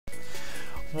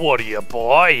What are you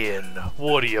buying?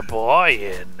 What are you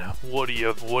buying? What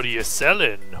are you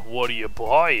selling? What are you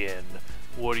buying?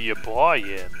 What are you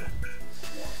buying?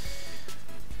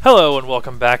 Hello and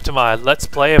welcome back to my Let's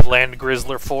Play of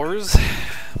Landgrizzler Fourze.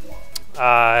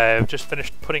 I've just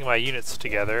finished putting my units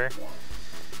together.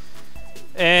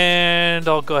 And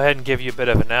I'll go ahead and give you a bit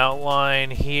of an outline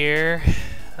here.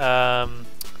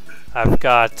 I've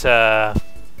got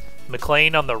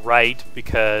McLean on the right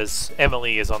because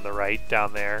Emily is on the right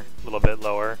down there, a little bit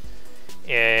lower.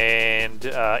 And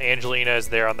Angelina is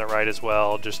there on the right as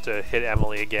well, just to hit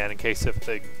Emily again in case if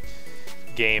the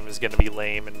game is going to be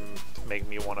lame and make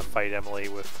me want to fight Emily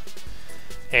with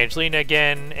Angelina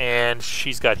again, and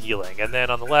she's got healing. And then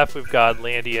on the left we've got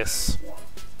Landius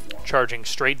charging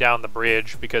straight down the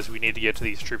bridge because we need to get to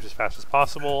these troops as fast as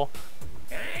possible.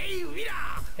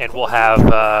 And we'll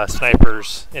have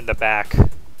snipers in the back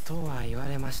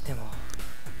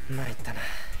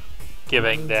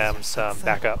giving them some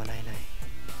backup.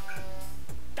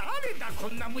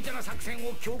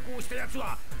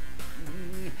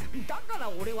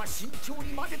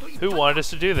 Who wanted us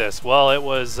to do this? Well, it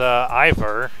was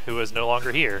Ivor, who is no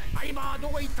longer here.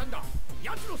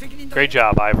 Great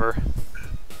job, Ivor.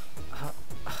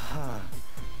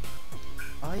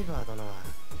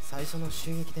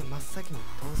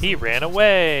 He ran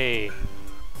away!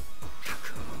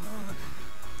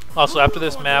 Also, after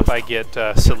this map, I get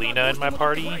Selena in my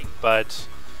party, but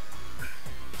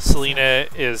Selena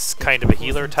is kind of a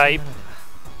healer type.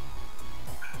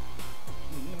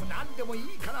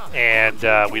 And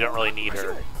we don't really need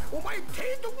her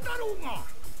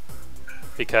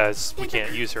because we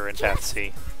can't use her in Path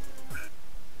C.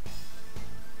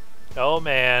 Oh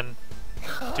man,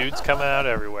 dudes coming out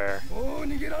everywhere.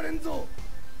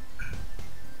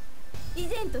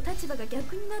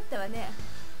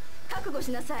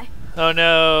 Oh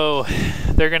no,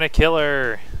 they're gonna kill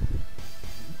her.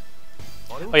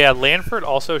 Oh yeah, Lanford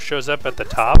also shows up at the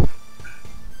top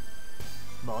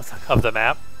of the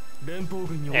map.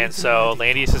 And so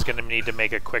Landius is going to need to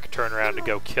make a quick turnaround to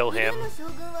go kill him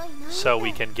so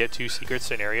we can get to Secret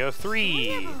Scenario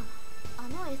 3,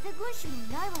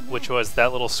 which was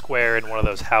that little square in one of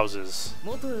those houses.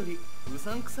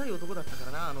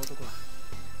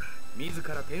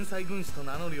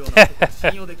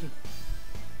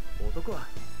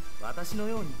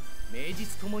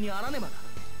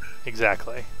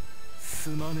 Exactly.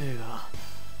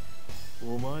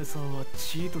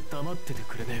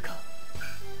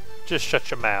 Just shut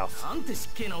your mouth.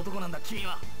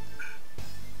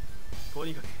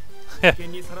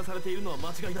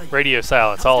 Radio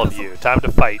silence, all of you. Time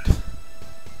to fight.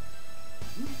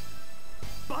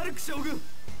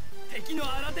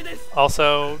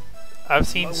 Also, I've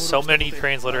seen so many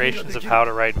transliterations of how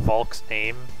to write Volk's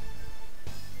name.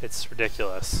 It's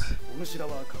ridiculous.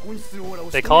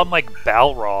 They call him like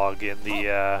Balrog in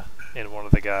the in one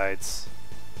of the guides.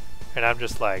 And I'm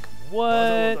just like,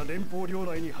 what?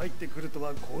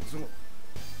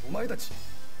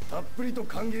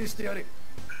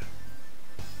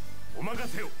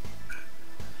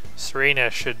 Serena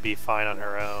should be fine on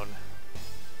her own.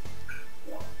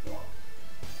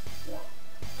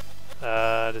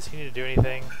 Does he need to do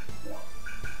anything?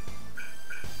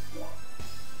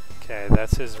 Okay,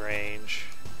 that's his range.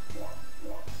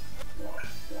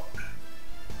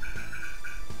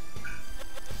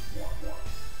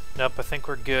 Nope, I think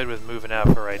we're good with moving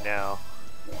out for right now.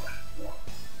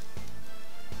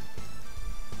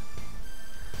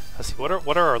 Let's see, what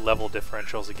are our level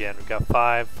differentials again? We've got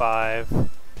 5, 5.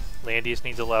 Landius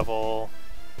needs a level.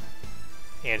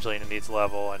 Angelina needs a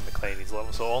level, and McLean needs a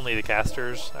level. So only the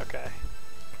casters? Okay.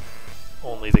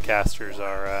 Only the casters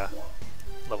are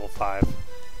level 5.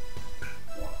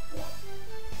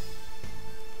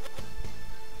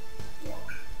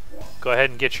 Go ahead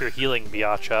and get your healing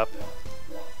biatch up.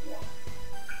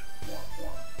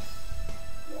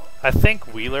 I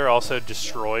think Wheeler also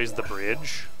destroys the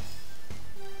bridge.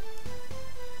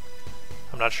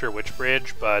 I'm not sure which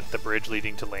bridge, but the bridge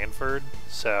leading to Landford,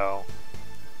 so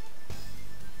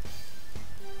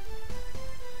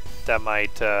that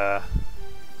might, oh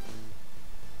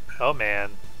man,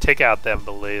 take out them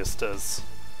ballistas.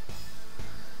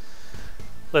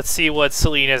 Let's see what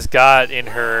Selena's got in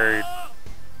her.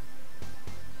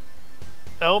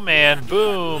 Oh man,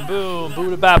 boom, boom,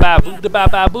 boo-da-ba-ba,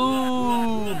 boo-da-ba-ba,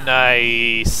 boom!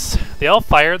 Nice. They all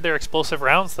fired their explosive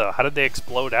rounds though. How did they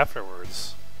explode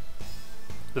afterwards?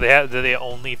 Do they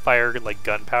only fire like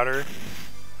gunpowder?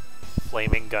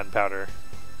 Flaming gunpowder.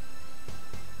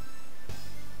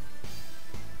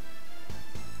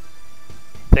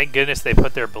 Thank goodness they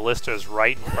put their ballistas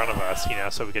right in front of us, you know,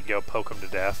 so we could go poke them to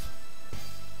death.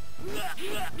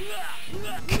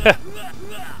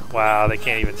 Wow, they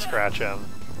can't even scratch him.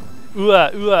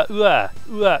 Ooh-ah, ooh-ah, ooh-ah,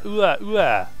 ooh-ah, ooh-ah,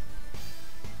 ooh-ah.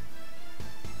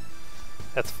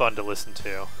 That's fun to listen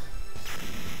to.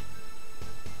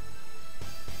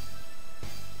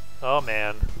 Oh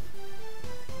man.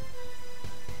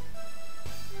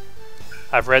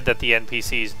 I've read that the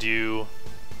NPCs do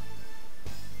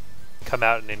come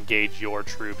out and engage your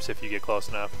troops if you get close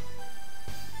enough.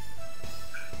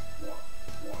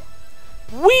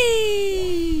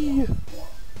 Whee!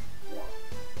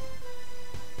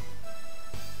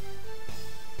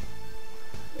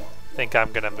 I think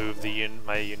I'm gonna move the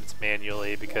my units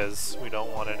manually because we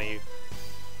don't want any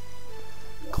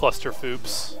cluster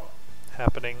foops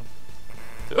happening.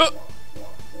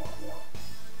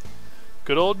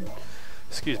 Good old,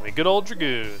 excuse me, good old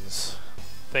dragoons.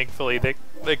 Thankfully, they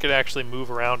could actually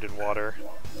move around in water.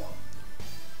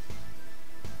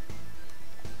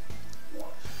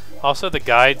 Also, the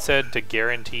guide said to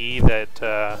guarantee that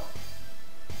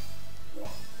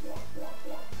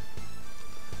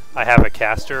I have a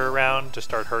caster around to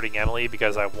start hurting Emily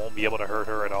because I won't be able to hurt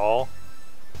her at all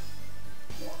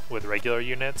with regular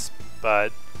units,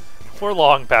 but we're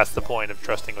long past the point of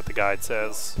trusting what the guide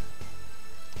says.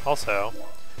 Also,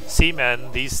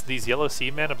 seamen, these yellow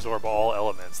seamen absorb all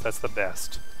elements. That's the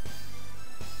best.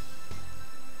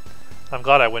 I'm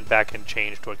glad I went back and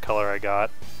changed what color I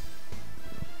got.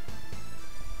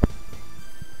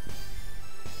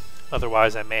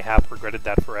 Otherwise, I may have regretted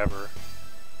that forever.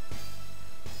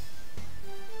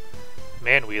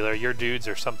 Man, Wheeler, your dudes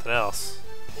are something else.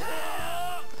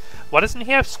 Why doesn't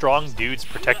he have strong dudes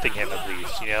protecting him at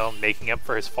least, you know, making up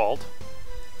for his fault?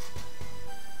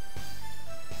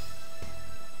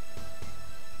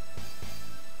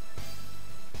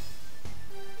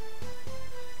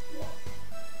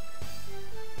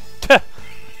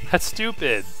 That's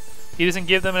stupid. He doesn't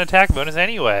give them an attack bonus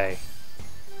anyway.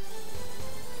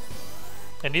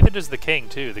 And neither does the king,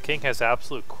 too. The king has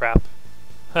absolute crap.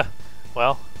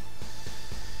 Well.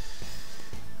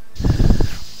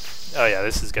 Oh yeah,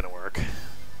 this is gonna work.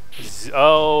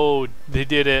 Oh, they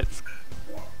did it.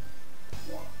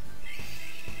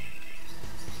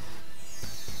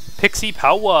 Pixie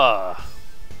power.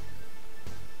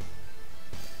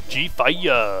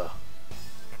 G-fire.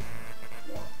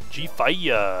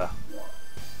 G-fire.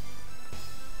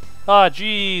 Ah,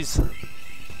 jeez.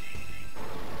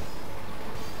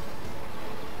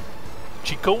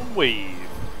 Chicone wave.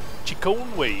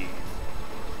 Chicone wave.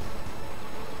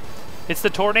 It's the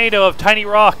tornado of tiny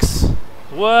rocks.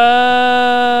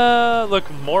 Whoa! Look,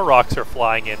 more rocks are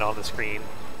flying in on the screen.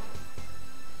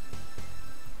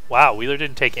 Wow, Wheeler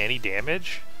didn't take any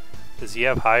damage? Does he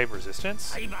have high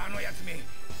resistance?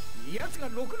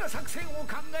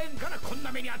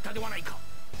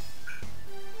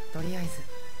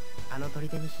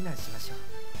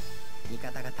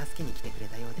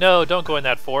 No, don't go in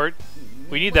that fort.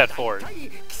 We need that fort.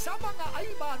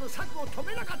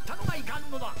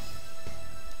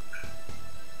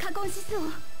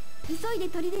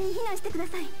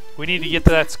 We need to get to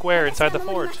that square inside the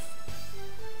fort.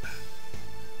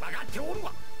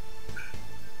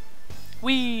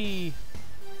 Whee!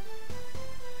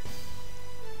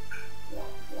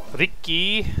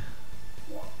 Ricky.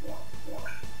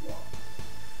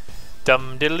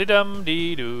 Dum diddly dum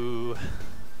dee doo.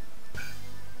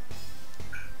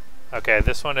 Okay,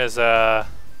 this one is love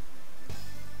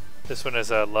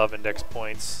index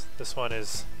points. This one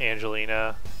is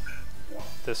Angelina.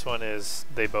 This one is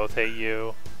they both hate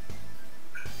you.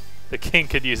 The king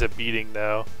could use a beating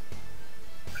though.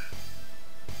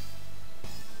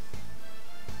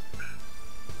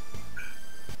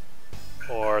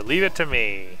 Or leave it to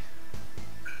me.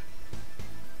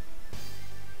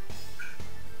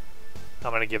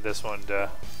 I'm gonna give this one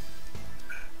to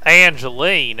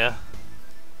Angelina.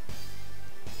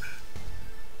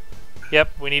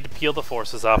 Yep, we need to peel the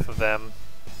forces off of them.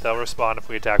 They'll respond if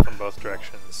we attack from both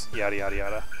directions. Yada yada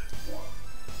yada.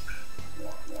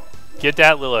 Get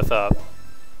that Lilith up.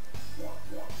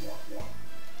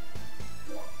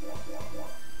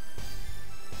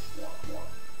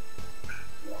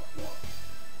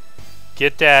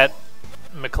 Get that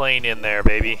McLean in there,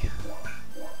 baby.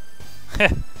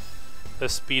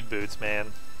 Those speed boots,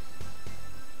 man.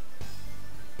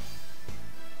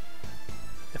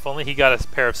 If only he got a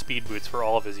pair of speed boots for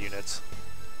all of his units.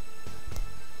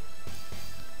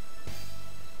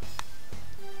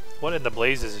 What in the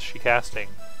blazes is she casting?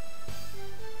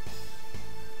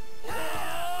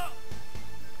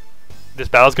 This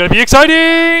battle's gonna be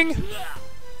exciting!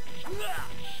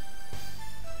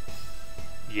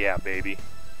 Yeah, baby.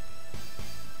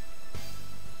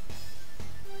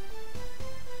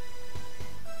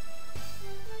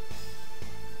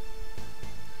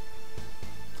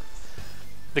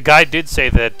 The guy did say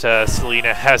that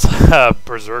Selena has a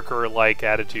berserker-like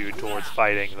attitude towards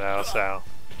fighting, though, so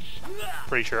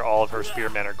pretty sure all of her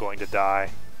spearmen are going to die.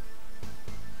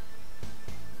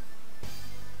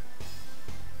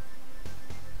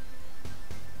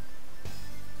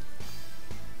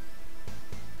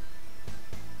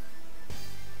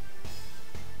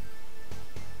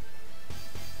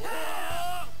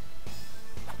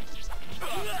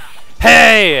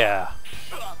 Hey!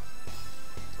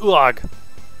 Ugh.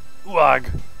 Ugh.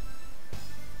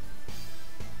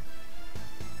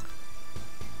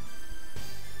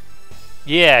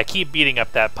 Yeah, keep beating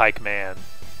up that pike man.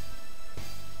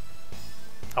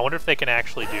 I wonder if they can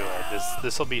actually do it.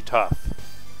 This'll be tough.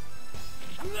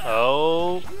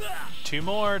 Oh, two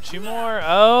more.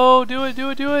 Oh, do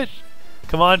it.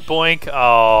 Come on, boink.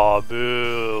 Oh,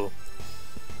 boo.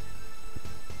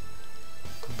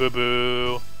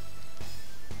 Boo-boo.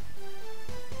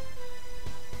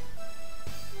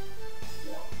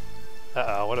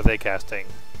 Uh-oh, what are they casting?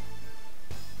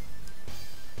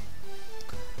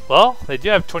 Well, they do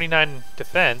have 29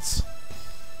 defense.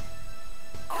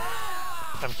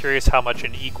 I'm curious how much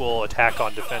an equal attack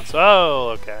on defense.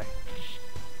 Oh, okay.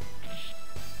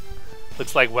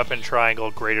 Looks like weapon triangle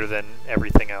greater than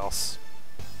everything else.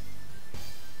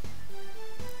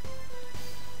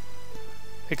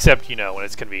 Except, you know, when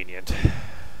it's convenient.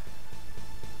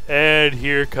 And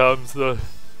here comes the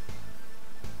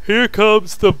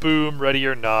boom, ready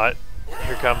or not.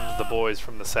 Here comes the boys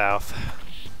from the south.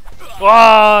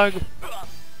 Wog!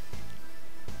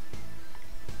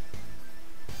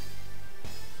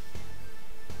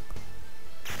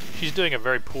 She's doing a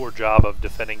very poor job of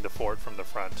defending the fort from the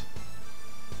front,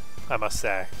 I must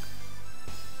say.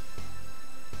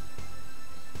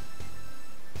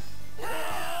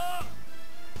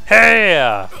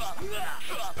 Hey!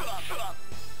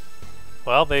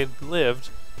 Well, they lived.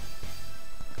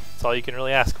 That's all you can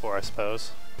really ask for, I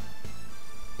suppose.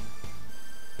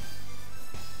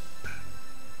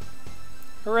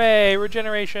 Hooray!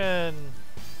 Regeneration!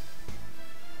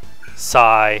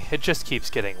 Sigh. It just keeps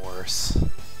getting worse.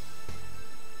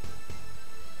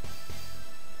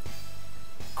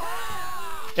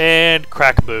 And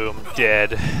crack boom.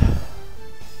 Dead.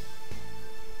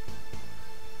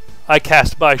 I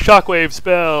cast my shockwave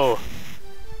spell!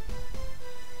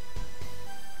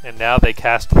 And now they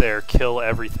cast their kill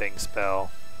everything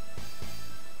spell.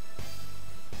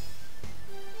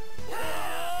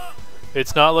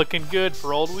 It's not looking good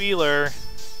for old Wheeler.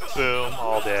 Boom,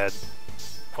 all dead.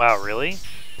 Wow, really?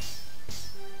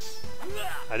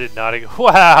 I did not...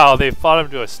 Wow, they fought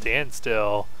him to a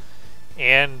standstill.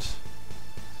 And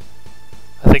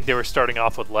I think they were starting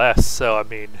off with less, so I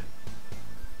mean...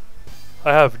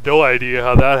 I have no idea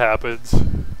how that happens.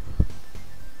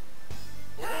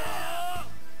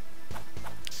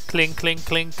 Clink, clink,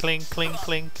 clink, clink, clink,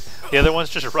 clink. The other ones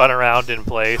just run around in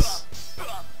place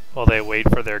while they wait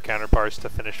for their counterparts to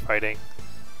finish fighting.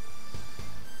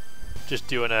 Just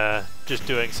doing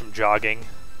some jogging.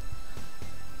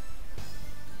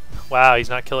 Wow, he's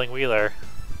not killing Wheeler.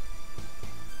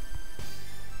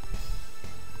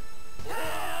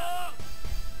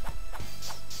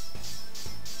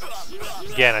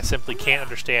 Again, I simply can't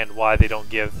understand why they don't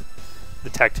give the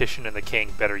Tactician and the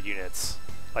King better units.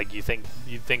 Like, you'd think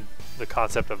the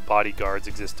concept of bodyguards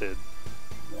existed.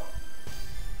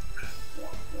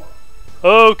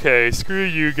 Okay, screw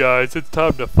you guys, it's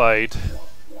time to fight.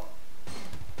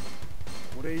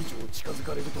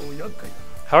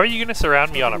 How are you gonna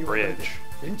surround me on a bridge?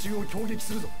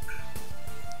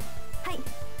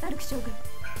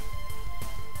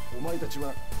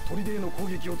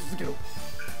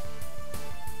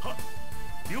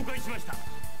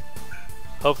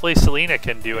 Hopefully Selena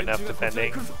can do enough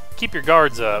defending. Keep your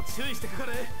guards up.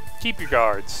 Keep your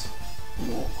guards.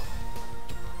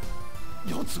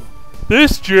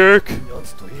 This jerk!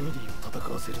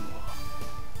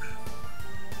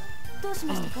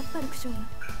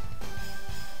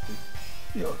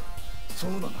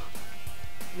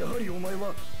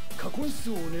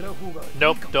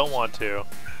 Nope, don't want to.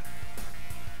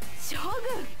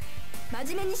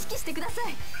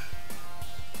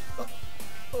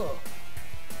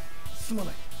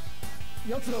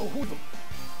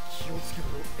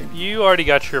 You already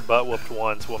got your butt whooped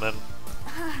once, woman.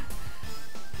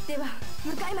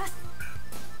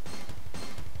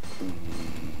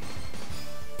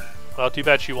 Well, too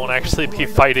bad she won't actually be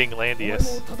fighting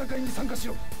Landius.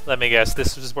 Let me guess,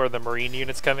 this is where the marine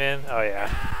units come in? Oh yeah.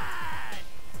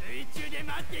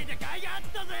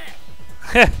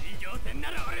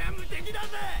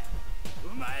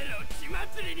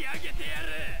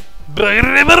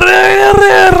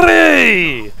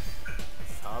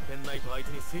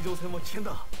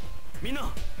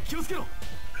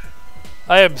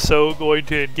 I am so going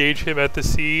to engage him at the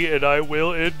sea, and I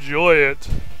will enjoy it.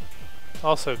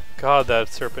 Also, God, that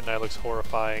Serpent Knight looks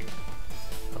horrifying.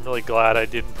 I'm really glad I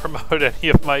didn't promote any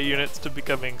of my units to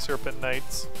becoming Serpent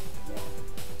Knights.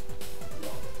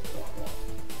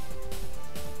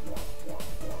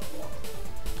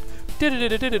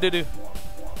 Do-do-do-do-do-do-do.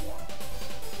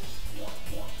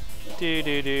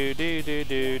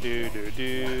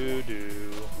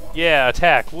 Do-do-do-do-do-do-do-do-do. Yeah,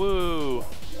 attack! Woo!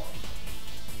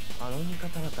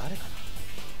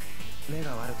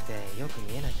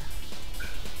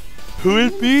 Who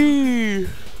is me?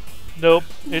 Nope,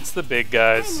 it's the big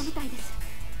guys.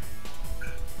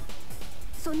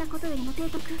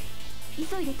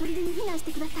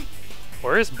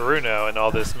 Where is Bruno in all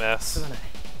this mess?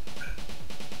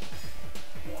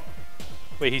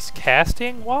 Wait, he's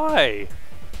casting? Why?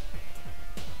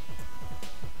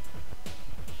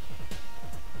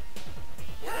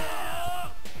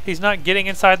 He's not getting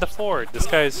inside the fort. This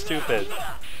guy is stupid.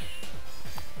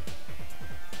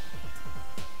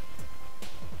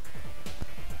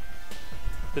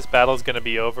 This battle's gonna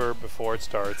be over before it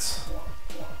starts.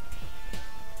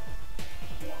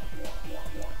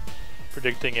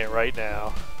 Predicting it right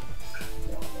now.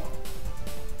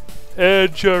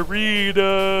 Angelina!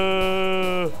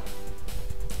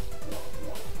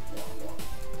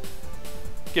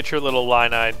 Get your little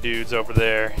line-eyed dudes over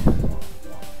there.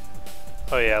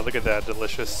 Oh yeah, look at that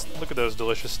delicious, look at those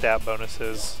delicious stat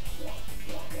bonuses.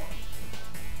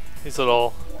 These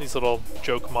little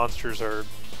joke monsters are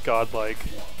godlike.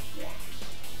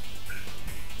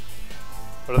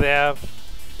 What do they have?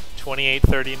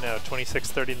 2830, no,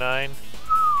 2639.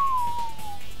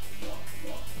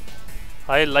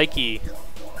 I likey.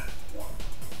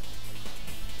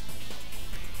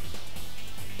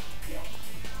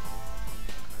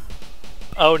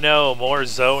 Oh no, more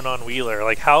zone on Wheeler.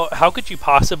 Like how could you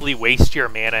possibly waste your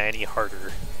mana any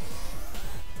harder?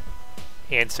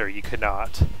 Answer, you could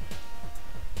not.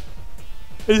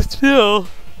 And still,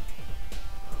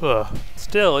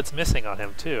 it's missing on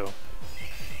him too.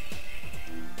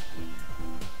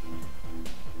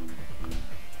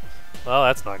 Well,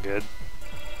 that's not good.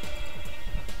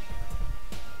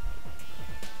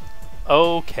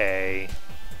 Okay.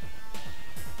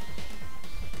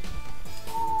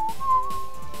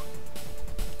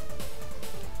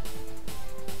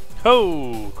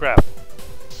 Oh, crap.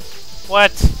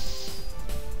 What?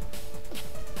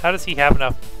 How does he have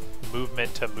enough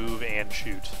movement to move and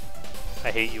shoot? I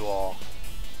hate you all.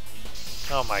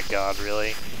 Oh my god,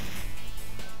 really?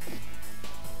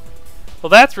 Well,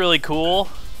 that's really cool.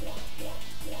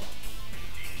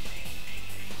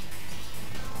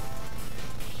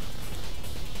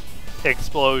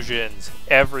 Explosions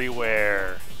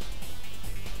everywhere.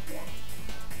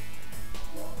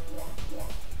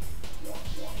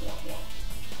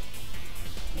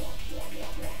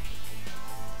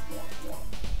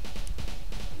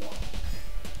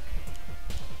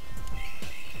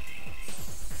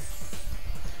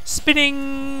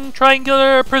 Spinning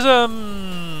triangular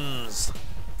prisms!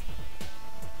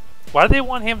 Why do they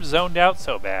want him zoned out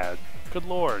so bad? Good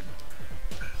lord.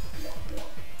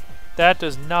 That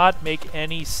does not make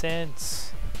any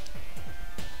sense.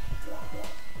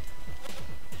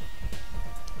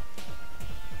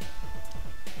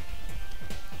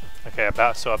 Okay,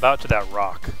 about to that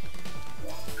rock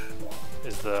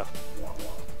is the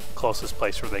closest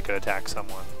place where they could attack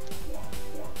someone.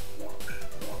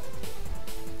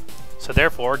 So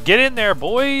therefore, get in there,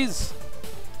 boys!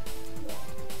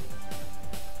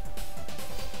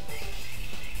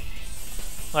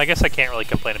 Well, I guess I can't really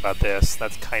complain about this.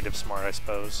 That's kind of smart, I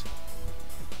suppose.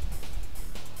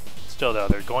 Still though,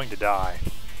 they're going to die.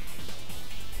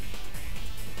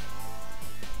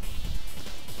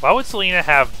 Why would Selena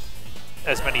have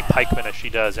as many pikemen as she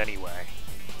does anyway?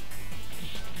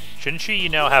 Shouldn't she, you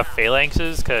know, have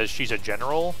phalanxes because she's a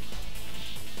general?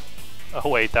 Oh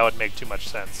wait, that would make too much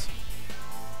sense.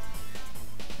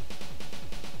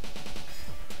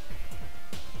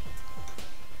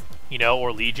 You know,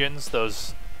 or legions,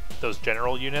 those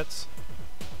general units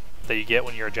that you get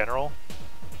when you're a general.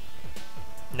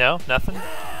 No, nothing.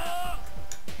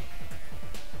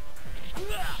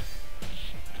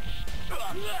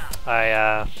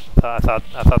 I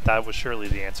thought that was surely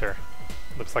the answer.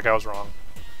 Looks like I was wrong.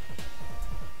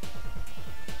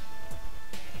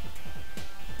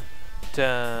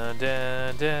 Dun,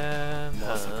 dun, dun,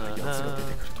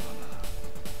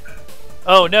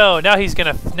 Oh no! Now she's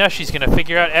gonna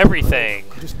figure out everything.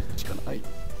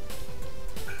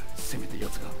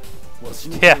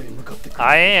 Yeah,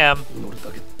 I am.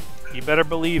 You better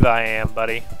believe I am,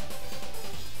 buddy.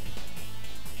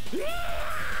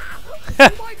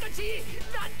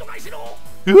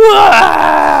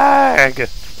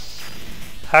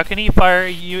 How can he fire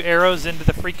you arrows into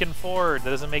the freaking ford? That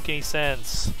doesn't make any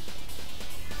sense.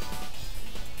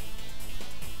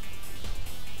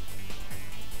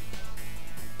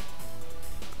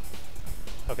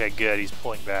 Okay, good. He's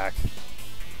pulling back.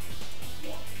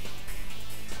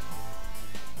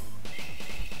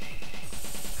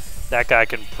 That guy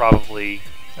can probably...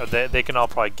 Or they can all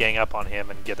probably gang up on him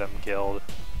and get him killed.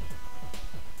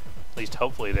 At least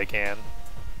hopefully they can.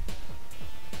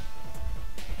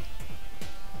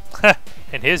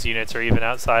 And his units are even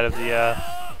outside of the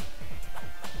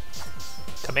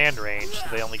command range, so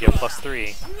they only get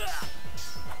 +3.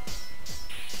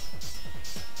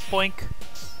 Boink.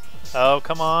 Oh,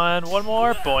 come on. One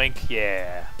more. Boink.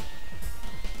 Yeah.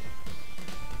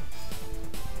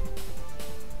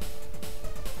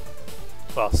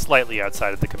 Well, slightly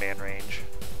outside of the command range.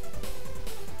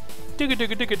 Digga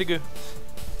digga digga digga.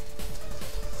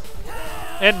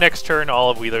 And next turn, all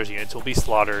of Wheeler's units will be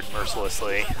slaughtered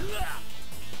mercilessly.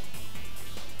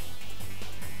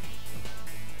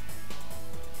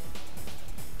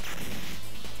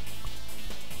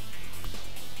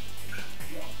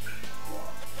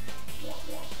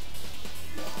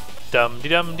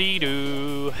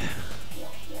 Dum-de-dum-dee-doo.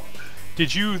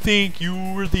 Did you think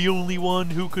you were the only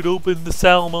one who could open the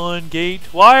Salmon Gate?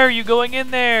 Why are you going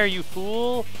in there, you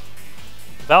fool?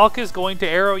 Valka's going to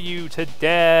arrow you to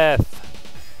death.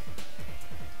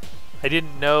 I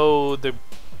didn't know the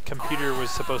computer was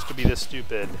supposed to be this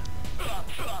stupid.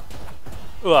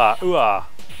 Ooh-ah, ooh-ah.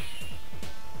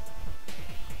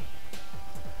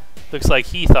 Looks like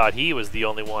he thought he was the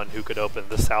only one who could open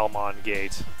the Salmon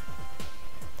Gate.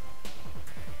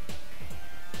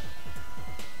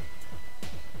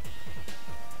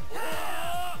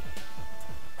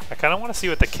 I kind of want to see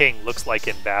what the king looks like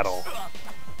in battle.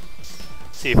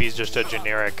 See if he's just a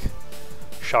generic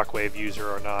shockwave user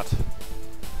or not.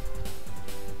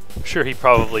 I'm sure he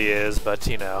probably is, but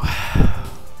you know.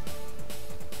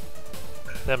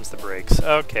 Them's the breaks.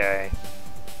 Okay.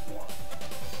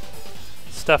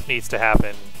 Stuff needs to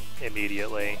happen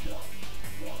immediately.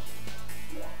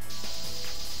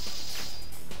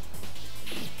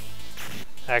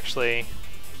 Actually...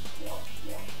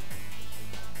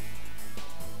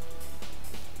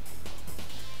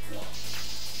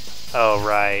 Oh,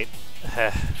 right.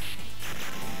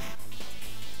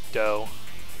 Dough.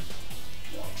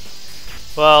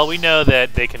 Well, we know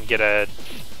that they can get a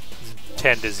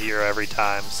 10-0 every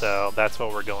time, so that's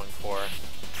what we're going for.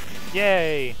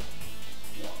 Yay!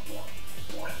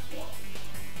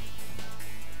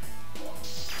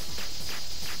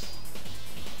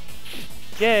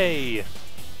 Yay!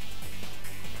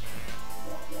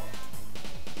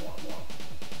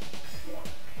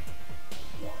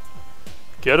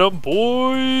 Get 'em,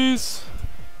 boys!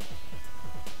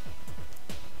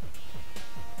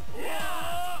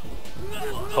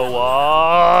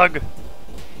 Hoag!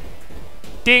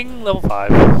 Ding! Level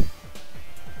 5.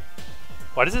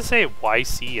 Why does it say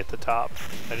YC at the top?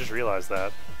 I just realized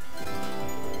that.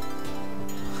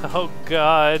 Oh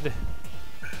god.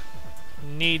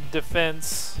 Need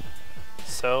defense.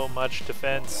 So much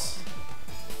defense.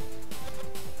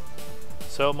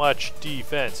 So much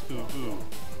defense. Ooh, ooh.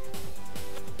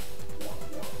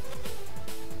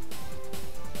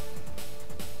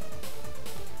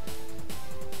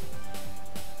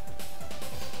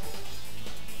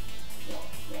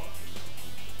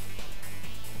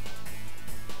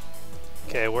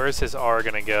 Okay, where's his R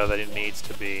gonna go that it needs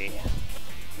to be?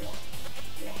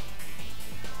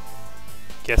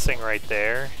 Guessing right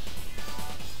there.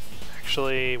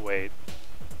 Actually, wait.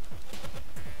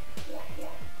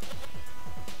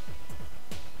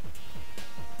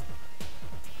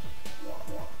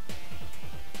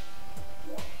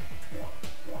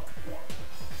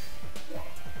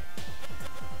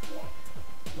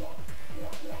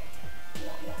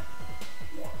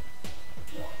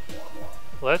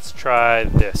 Let's try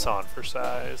this on for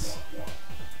size.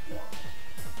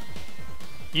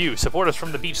 You, support us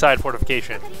from the beachside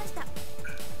fortification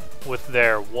with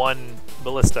their 1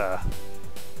 ballista.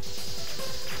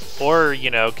 Or, you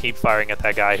know, keep firing at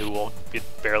that guy who won't get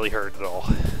barely hurt at all.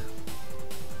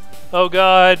 Oh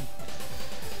god!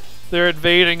 They're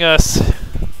invading us!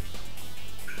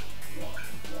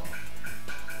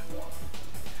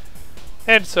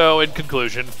 And so, in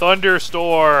conclusion,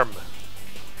 thunderstorm!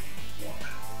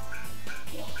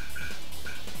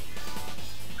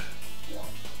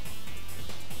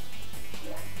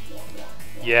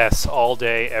 Yes, all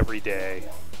day, every day.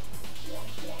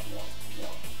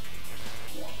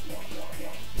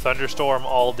 Thunderstorm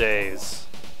all days.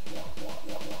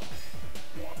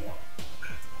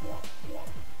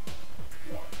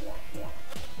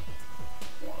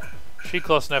 She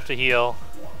close enough to heal.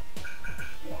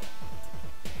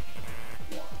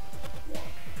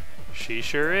 She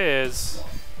sure is.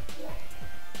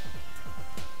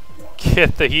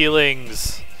 Get the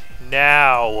healings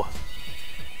now.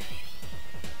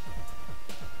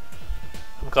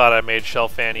 I'm glad I made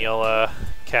Shelfaniola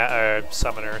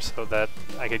summoner so that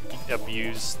I could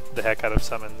abuse the heck out of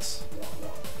summons.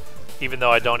 Even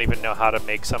though I don't even know how to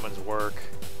make summons work.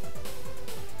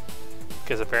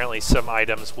 Because apparently some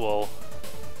items will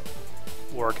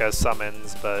work as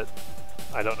summons, but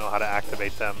I don't know how to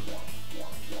activate them.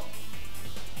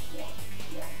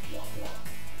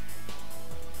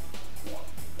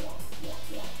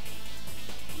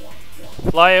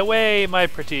 Fly away, my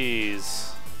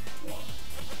pretties!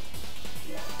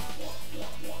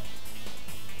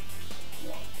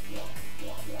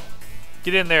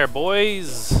 Get in there,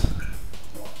 boys!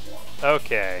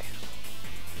 Okay.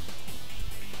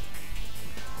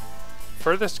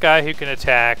 Furthest guy who can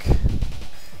attack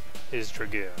is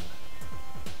Dragoon.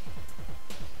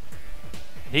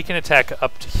 He can attack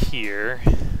up to here.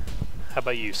 How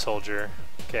about you, soldier?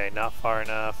 Okay, not far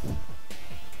enough.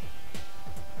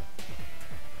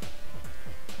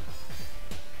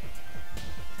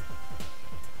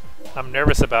 I'm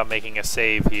nervous about making a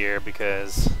save here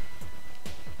because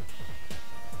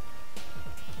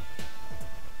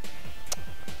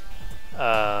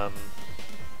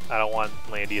I don't want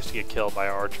Landius to get killed by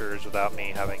archers without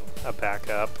me having a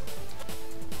backup.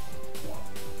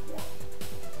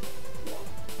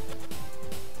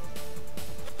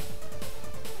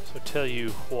 So tell you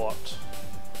what.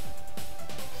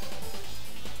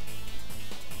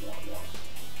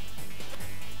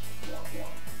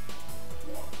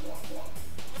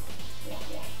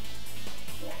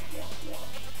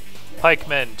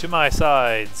 Pikemen, to my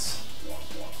sides!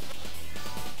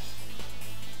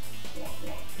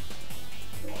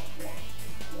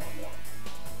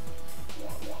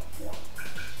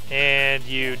 And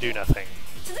you do nothing.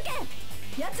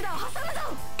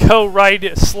 Go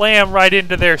right, slam right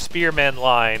into their spearmen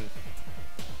line.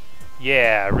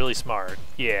 Yeah, really smart.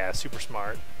 Yeah, super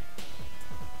smart.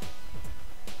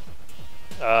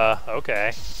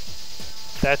 Okay.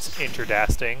 That's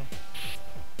interdasting.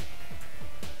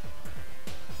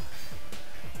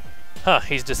 Huh,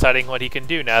 he's deciding what he can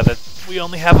do now that we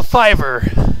only have a 5-er.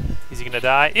 Is he gonna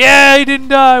die? Yeah, he didn't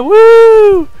die!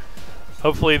 Woo!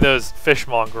 Hopefully those fish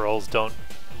mongrels don't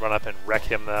run up and wreck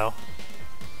him, though.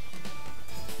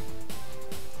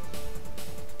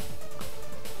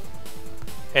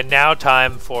 And now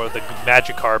time for the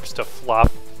Magikarps to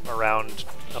flop around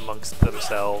amongst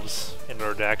themselves in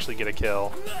order to actually get a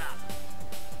kill.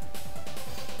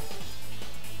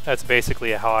 That's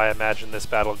basically how I imagine this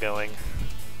battle going.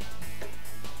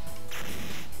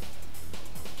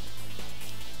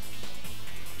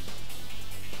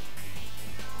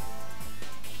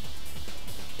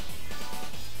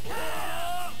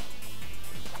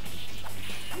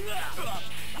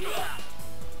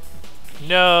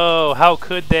 No, how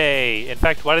could they? In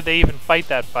fact, why did they even fight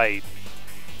that fight?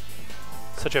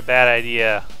 Such a bad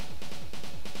idea.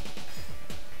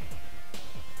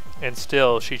 And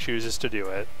still, she chooses to do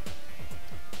it.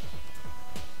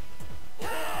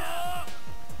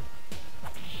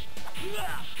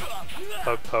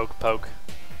 Poke, poke, poke.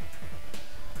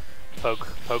 Poke,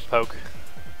 poke, poke.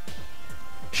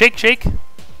 Shake, shake!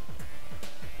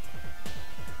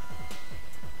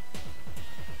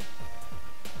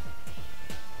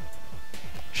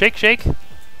 Shake, shake!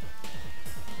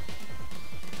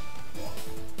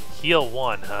 Heal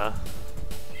 1, huh?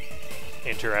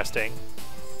 Interesting.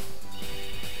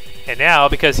 And now,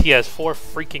 because he has 4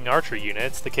 freaking archer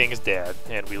units, the king is dead,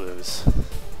 and we lose.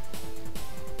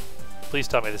 Please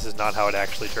tell me this is not how it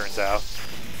actually turns out.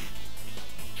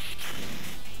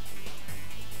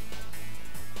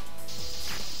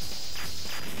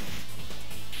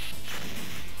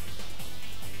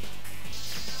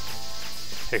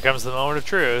 Here comes the moment of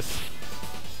truth.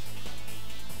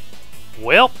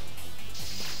 Well,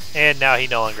 and now he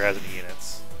no longer has any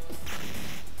units.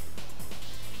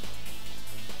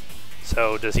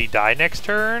 So does he die next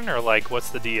turn, or like what's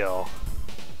the deal?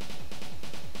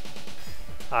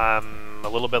 I'm a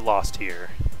little bit lost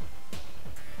here.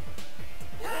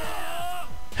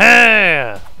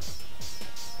 Ha!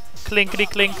 Clinkety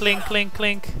clink clink clink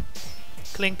clink.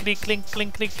 Clinkety clink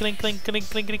clink clink clink clink clink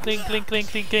clinkety clink clink clink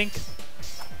clink clink.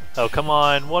 Oh, come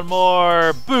on, one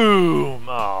more! Boom!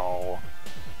 Oh.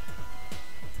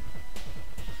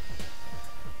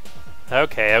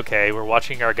 Okay, okay, we're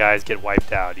watching our guys get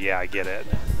wiped out. Yeah, I get it.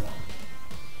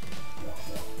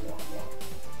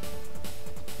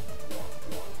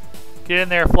 Get in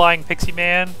there, flying pixie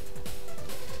man.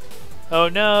 Oh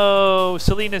no!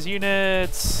 Selena's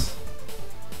units!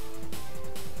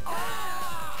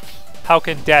 How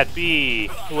can that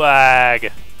be?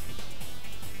 Wag!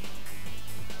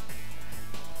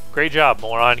 Great job,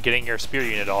 moron, getting your spear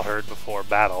unit all hurt before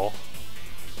battle.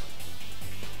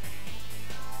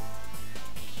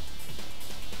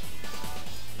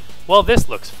 Well, this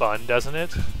looks fun, doesn't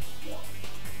it?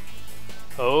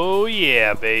 Oh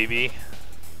yeah, baby.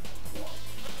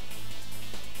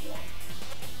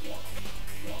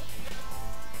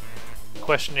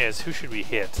 Question is, who should we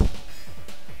hit?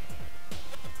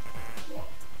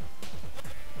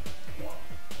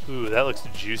 Ooh, that looks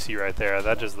juicy right there.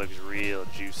 That just looks real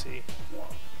juicy.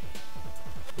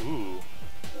 Ooh.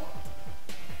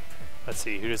 Let's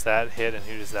see, who does that hit and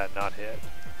who does that not hit?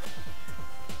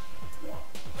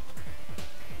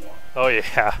 Oh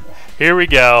yeah, here we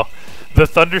go. The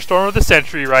thunderstorm of the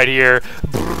century right here.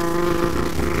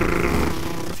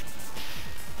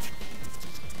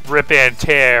 Rip and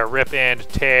tear, rip and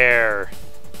tear.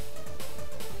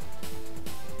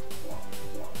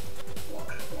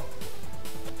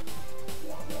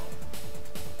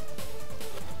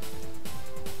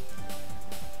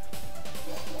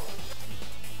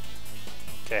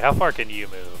 Okay, how far can you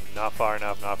move? Not far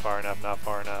enough, not far enough, not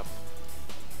far enough.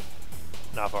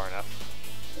 Not far enough.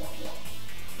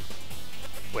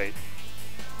 Wait.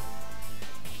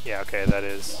 Yeah, okay, that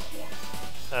is.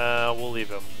 We'll leave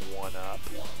him one up.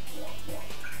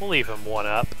 We'll leave him one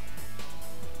up.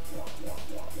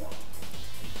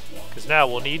 Because now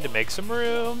we'll need to make some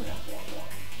room.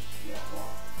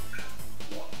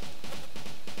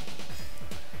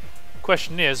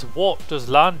 Question is, what does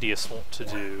Landius want to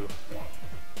do?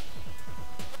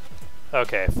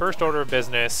 Okay, first order of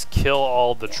business, kill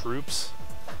all the troops.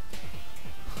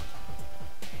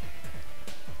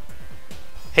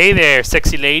 Hey there,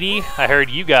 sexy lady. I heard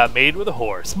you got mated with a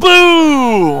horse.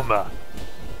 Boom!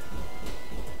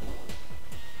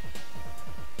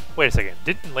 Wait a second,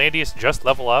 didn't Landius just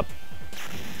level up?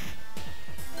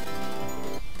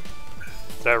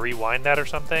 Did I rewind that or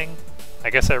something? I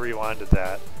guess I rewinded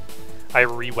that. I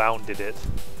rewounded it.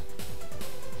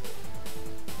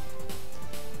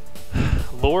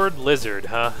 Lord Lizard,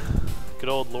 huh? Good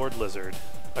old Lord Lizard.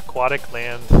 Aquatic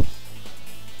land.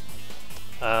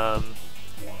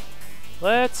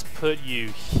 Let's put you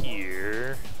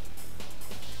here.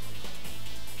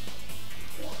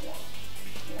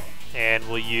 And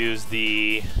we'll use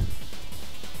the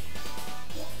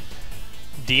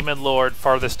Demon Lord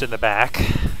farthest in the back.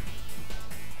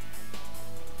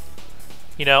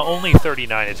 You know, only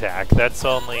 39 attack. That's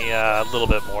only a little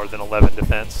bit more than 11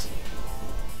 defense.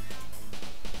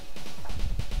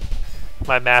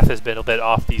 My math has been a bit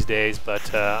off these days,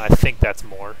 but I think that's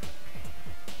more.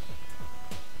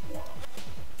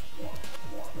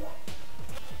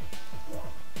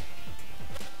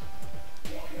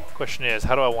 Question is,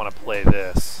 how do I want to play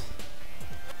this?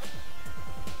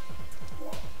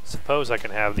 Suppose I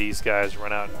can have these guys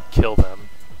run out and kill them.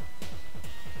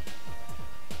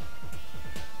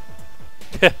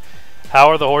 How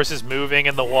are the horses moving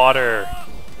in the water?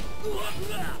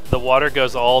 The water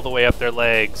goes all the way up their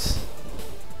legs.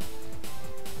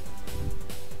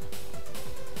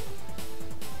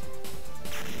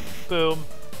 Boom.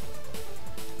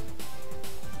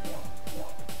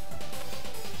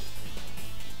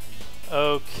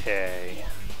 Okay.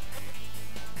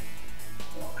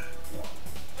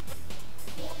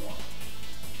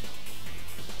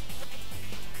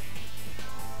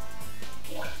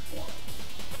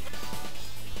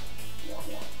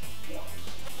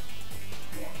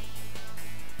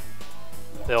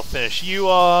 They'll finish you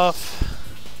off.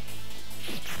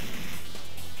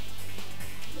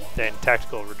 Then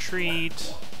tactical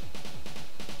retreat.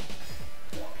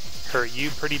 Hurt you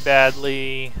pretty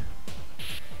badly.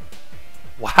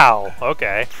 Wow,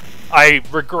 okay. I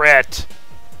regret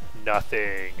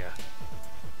nothing.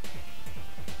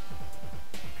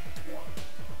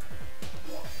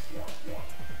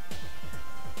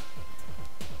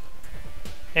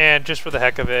 And just for the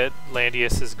heck of it,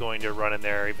 Landius is going to run in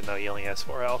there even though he only has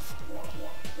 4 health.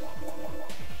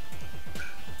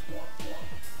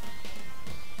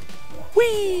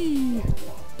 Whee!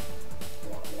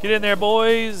 Get in there,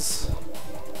 boys!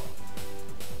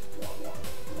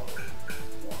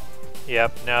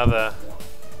 Yep, now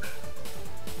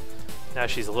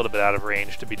she's a little bit out of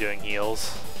range to be doing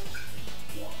heals.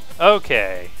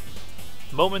 Okay.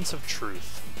 Moments of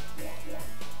truth.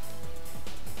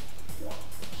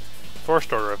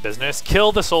 First order of business,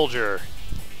 kill the soldier!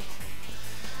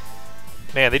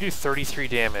 Man, they do 33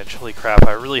 damage. Holy crap,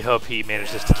 I really hope he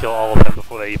manages to kill all of them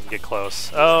before they even get close.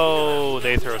 Oh,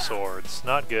 they throw swords.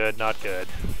 Not good, not good.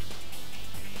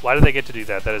 Why do they get to do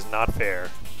that? That is not fair.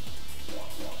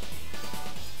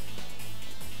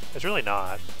 It's really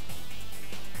not.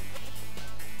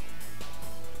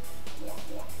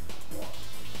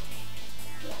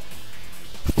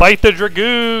 Fight the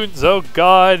Dragoons! Oh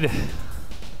god!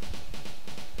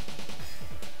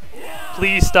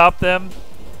 Please stop them.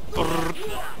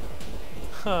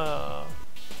 Huh.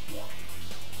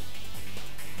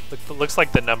 Looks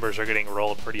like the numbers are getting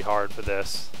rolled pretty hard for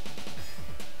this.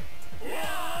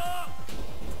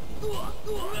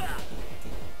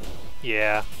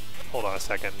 Yeah. Hold on a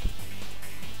second.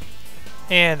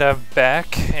 And I'm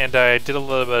back, and I did a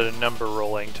little bit of number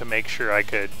rolling to make sure I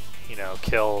could, you know,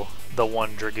 kill the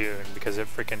one Dragoon, because it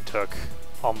freaking took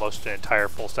almost an entire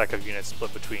full stack of units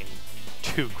split between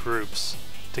 2 groups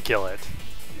to kill it.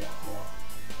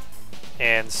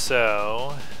 And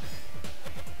so...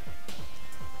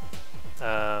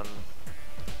 yeah,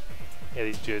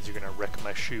 these dudes are gonna wreck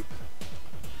my shoop.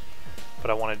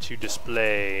 But I wanted to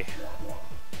display...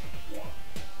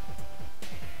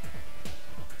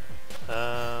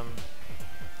 how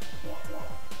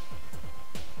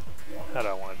do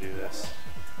I want to do this?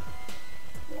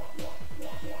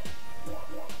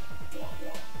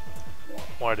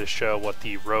 Wanted to show what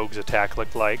the rogue's attack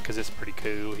looked like, because it's pretty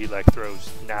cool. He like throws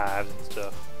knives and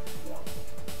stuff.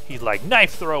 He's like,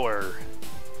 knife thrower!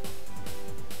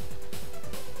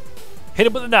 Hit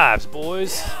him with the knives,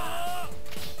 boys!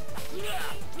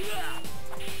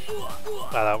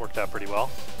 Wow, that worked out pretty well.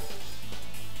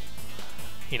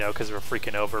 You know, because we're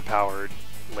freaking overpowered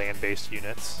land-based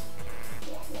units.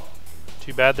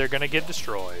 Too bad they're gonna get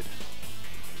destroyed.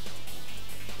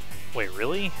 Wait,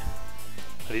 really?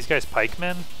 Are these guys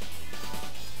pikemen?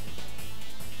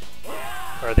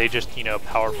 Or are they just, you know,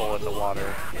 powerful in the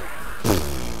water?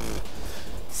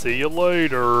 See you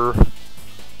later!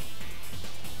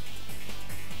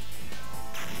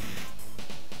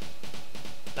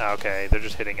 Okay, they're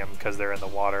just hitting him because they're in the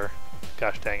water.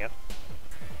 Gosh dang it.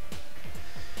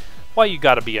 Why you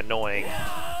gotta be annoying?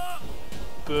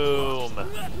 Boom.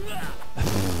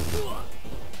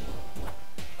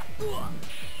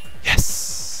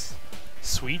 Yes!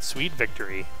 Sweet, sweet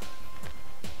victory.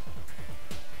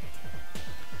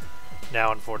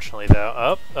 Now, unfortunately,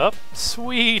 though, up,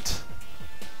 sweet!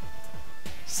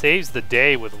 Saves the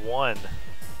day with 1.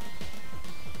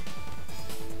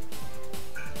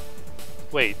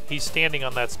 Wait, he's standing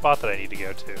on that spot that I need to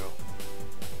go to.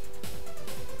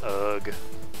 Ugh.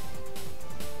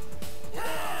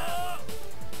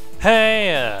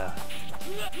 Hey!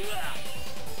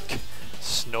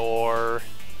 Snore.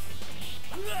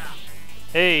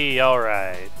 Hey,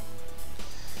 alright.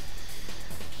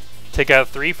 Take out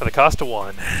 3 for the cost of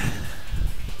 1.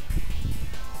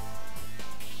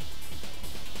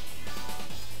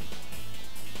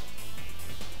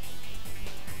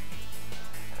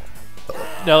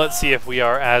 Now let's see if we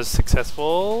are as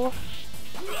successful.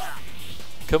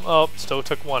 Come up, still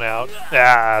took 1 out.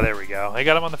 Ah, there we go. I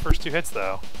got him on the first 2 hits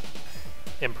though.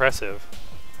 Impressive.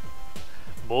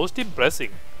 Most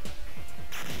impressive.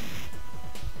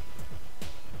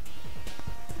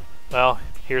 Well,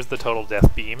 here's the total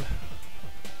death beam.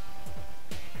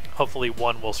 Hopefully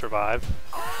 1 will survive.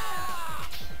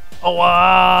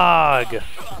 Awag!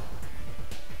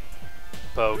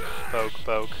 Poke, poke,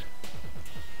 poke.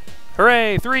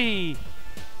 Hooray! 3!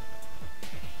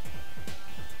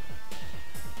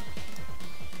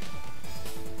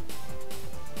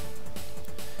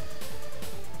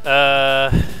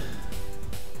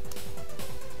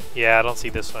 Yeah, I don't see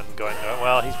this one going...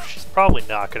 Well, she's probably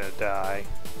not gonna die.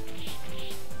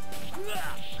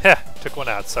 Heh! Took 1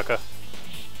 out, sucker.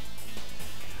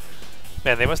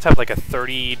 Man, they must have like a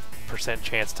 30%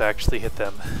 chance to actually hit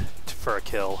them for a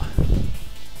kill.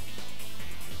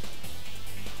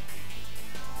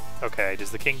 Okay, does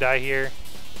the king die here?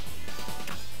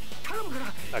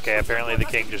 Okay, apparently the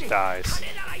king just dies.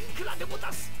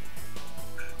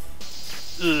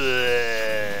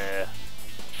 Ugh.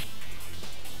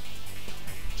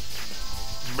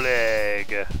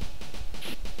 Blag.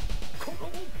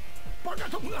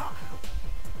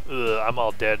 Ugh, I'm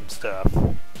all dead and stuff.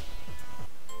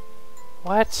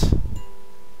 What?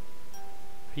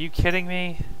 Are you kidding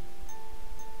me?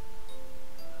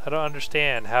 I don't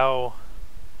understand how...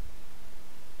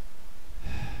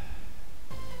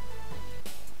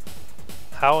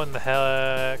 How in the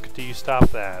heck do you stop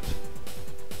that?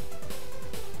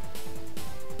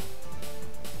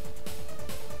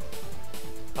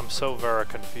 I'm so very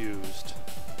confused.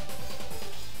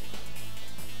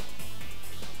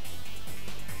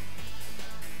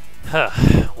 Huh,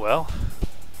 well.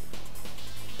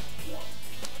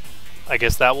 I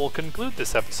guess that will conclude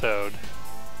this episode.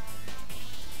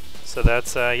 So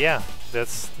that's, yeah,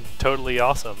 that's totally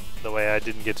awesome, the way I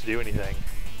didn't get to do anything.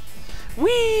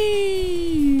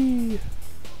 Whee!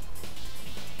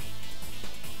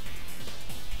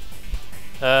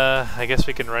 I guess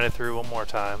we can run it through one more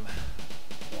time.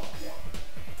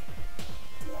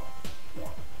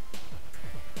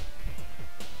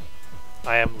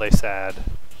 I am lay sad.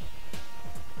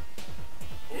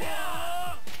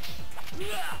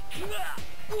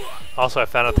 Also, I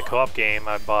found out the co-op game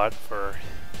I bought for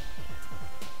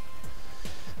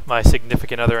my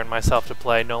significant other and myself to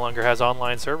play no longer has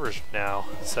online servers now,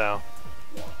 so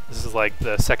this is like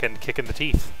the second kick in the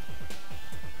teeth.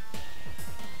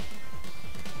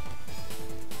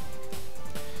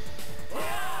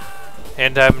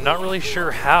 And I'm not really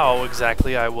sure how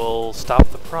exactly I will stop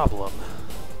the problem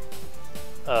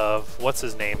of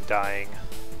what's-his-name dying.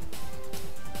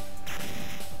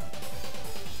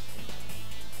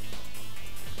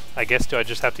 I guess, do I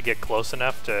just have to get close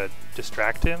enough to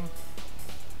distract him?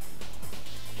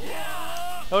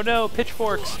 Oh no,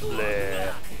 pitchforks!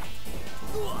 Bleh.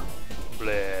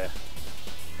 Bleh.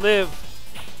 Live!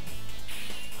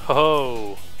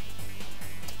 Ho!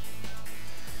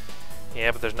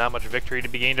 Yeah, but there's not much victory to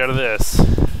be gained out of this.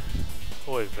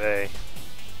 Oy vey.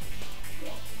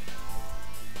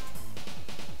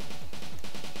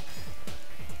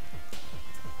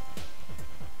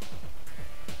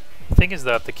 The thing is,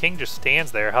 though, if the king just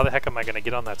stands there, how the heck am I going to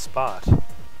get on that spot?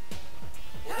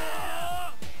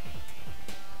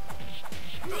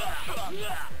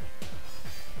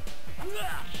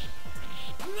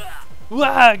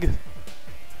 Wag!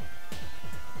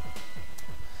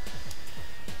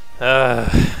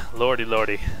 Lordy,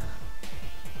 lordy.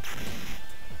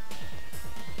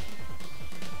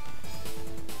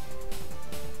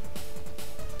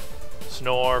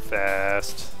 Snore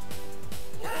fast.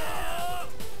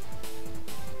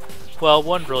 Well,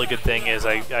 one really good thing is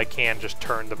I can just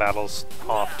turn the battles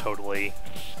off totally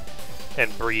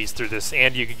and breeze through this,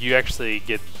 and you actually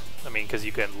get, I mean, because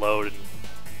you can load and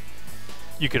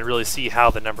you can really see how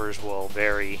the numbers will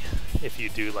vary if you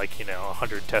do, like, you know,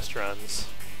 100 test runs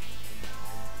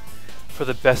for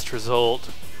the best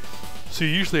result. So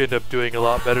you usually end up doing a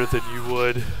lot better than you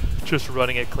would just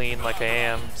running it clean like I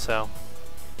am, so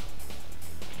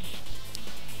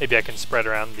maybe I can spread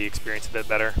around the experience a bit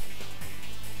better.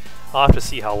 I'll have to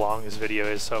see how long this video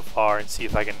is so far and see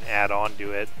if I can add on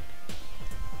to it.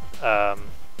 I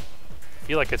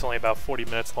feel like it's only about 40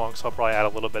 minutes long, so I'll probably add a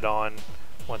little bit on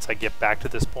once I get back to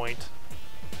this point.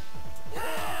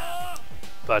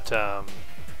 But,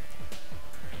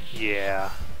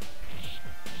 yeah.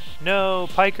 No,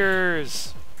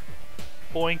 pikers!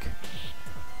 Boink.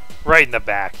 Right in the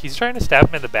back. He's trying to stab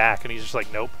him in the back, and he's just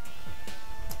like, nope.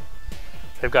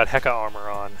 They've got Heka armor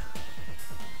on.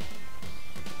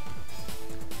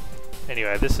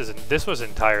 Anyway, this was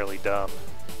entirely dumb.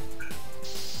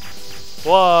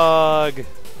 Wog!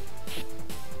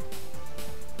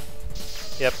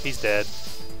 Yep, he's dead.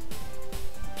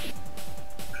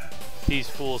 These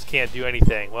fools can't do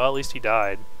anything. Well, at least he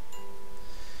died.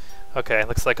 Okay,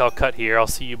 looks like I'll cut here. I'll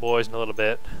see you boys in a little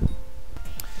bit.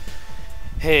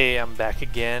 Hey, I'm back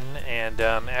again, and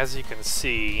as you can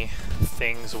see,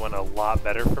 things went a lot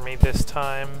better for me this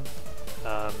time.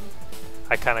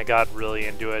 I kind of got really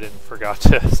into it and forgot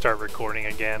to start recording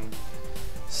again.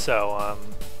 So,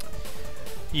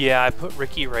 yeah, I put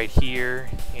Ricky right here,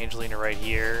 Angelina right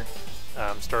here.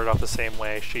 Started off the same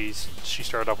way. She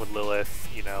started off with Lilith,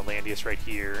 you know, Landius right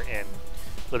here, and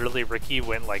literally Ricky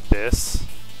went like this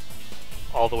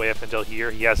all the way up until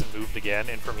here. He hasn't moved again,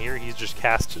 and from here he's just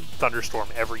cast Thunderstorm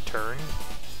every turn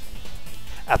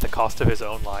at the cost of his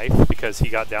own life because he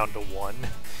got down to 1.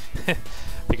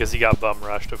 Because he got bum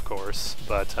rushed, of course.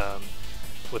 But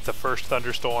with the first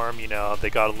Thunderstorm, you know, they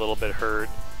got a little bit hurt.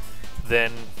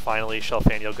 Then finally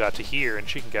Shelfaniel got to here, and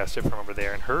she can cast it from over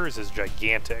there, and hers is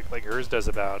gigantic. Like, hers does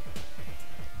about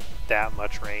that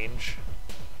much range.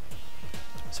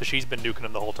 So she's been nuking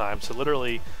him the whole time. So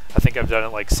literally, I think I've done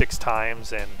it like 6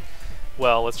 times, and,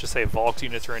 well, let's just say Volk's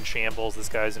units are in shambles, this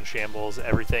guy's in shambles,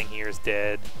 everything here is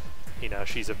dead. You know,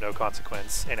 she's of no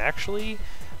consequence. And actually,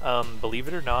 believe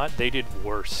it or not, they did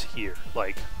worse here.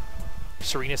 Like,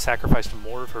 Serena sacrificed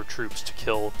more of her troops to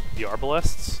kill the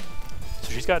Arbalests,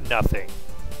 so she's got nothing.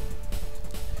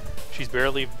 She's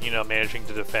barely, you know, managing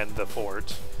to defend the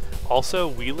fort. Also,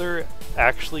 Wheeler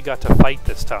actually got to fight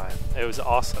this time. It was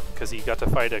awesome, because he got to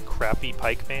fight a crappy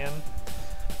pikeman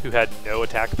who had no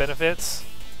attack benefits,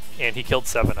 and he killed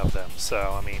 7 of them.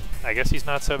 So, I mean, I guess he's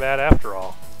not so bad after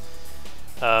all.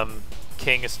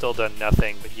 King has still done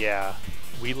nothing, but yeah,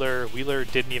 Wheeler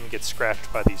didn't even get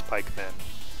scratched by these pikemen.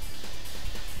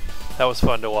 That was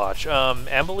fun to watch.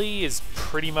 Emily is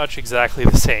pretty much exactly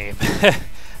the same.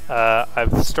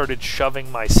 I've started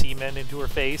shoving my semen into her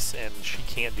face, and she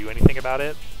can't do anything about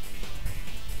it.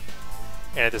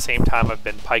 And at the same time, I've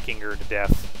been piking her to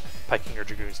death, piking her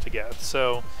dragoons to death.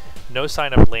 So, no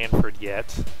sign of Landford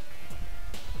yet.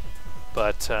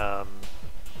 But,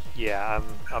 yeah,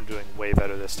 I'm doing way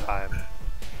better this time.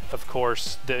 Of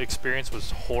course, the experience was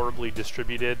horribly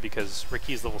distributed because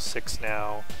Ricky's level 6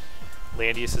 now.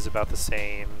 Landius is about the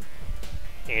same.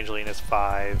 Angelina's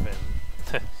 5, and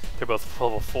they're both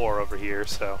level 4 over here,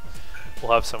 so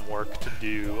we'll have some work to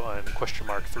do on question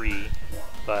mark 3,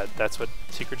 but that's what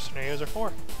secret scenarios are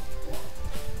for.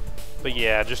 But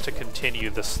yeah, just to continue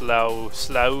the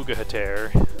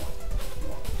Slaugahater.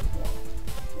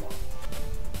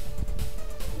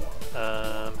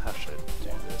 How should I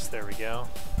do this? There we go.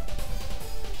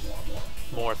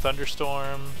 More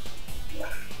Thunderstorm.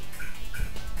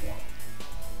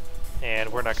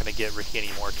 And we're not going to get Ricky any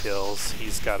more kills.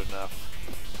 He's got enough.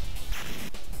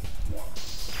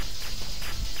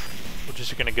 We're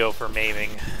just going to go for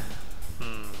maiming.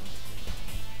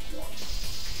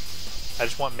 I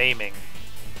just want maiming.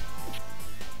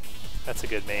 That's a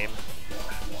good maim.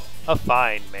 A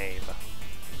fine maim.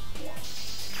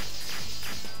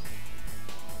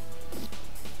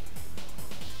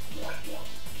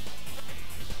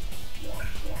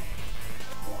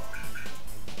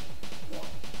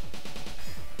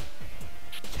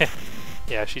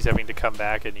 Yeah, she's having to come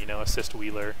back and, you know, assist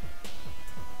Wheeler.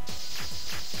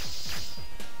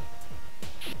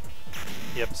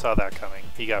 Yep, saw that coming.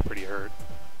 He got pretty hurt.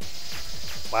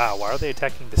 Wow, why are they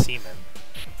attacking the seamen?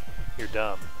 You're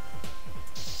dumb.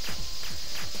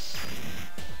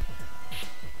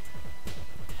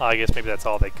 Oh, I guess maybe that's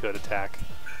all they could attack.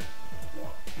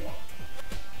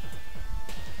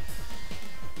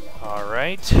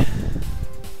 Alright.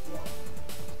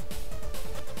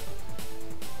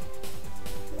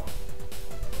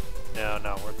 No,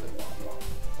 not worth it.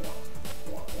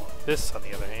 This, on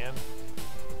the other hand...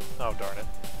 Oh, darn it.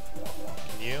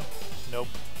 Can you? Nope.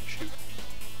 Shoot.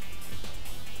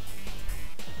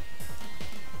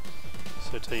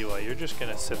 So tell you what, you're just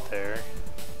gonna sit there.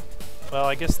 Well,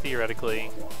 I guess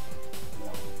theoretically...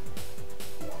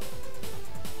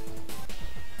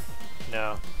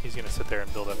 No, he's gonna sit there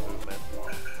and build up movement.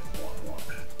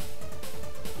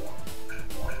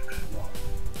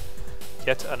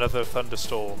 Yet another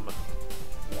thunderstorm.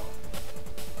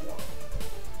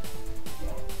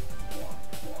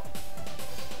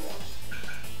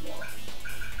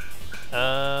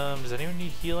 Does anyone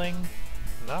need healing?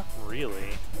 Not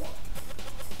really.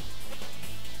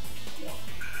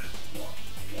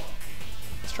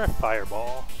 Let's try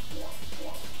Fireball.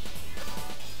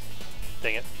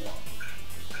 Dang it.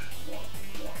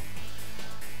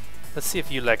 Let's see if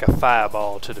you like a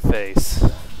fireball to the face.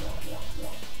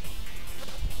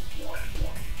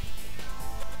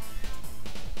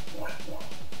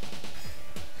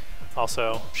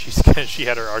 Also, she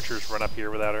had her archers run up here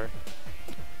without her.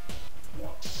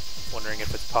 Wondering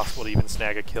if it's possible to even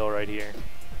snag a kill right here.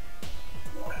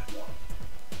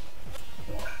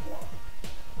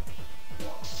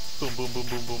 Boom, boom, boom,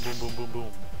 boom, boom, boom, boom, boom,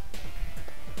 boom.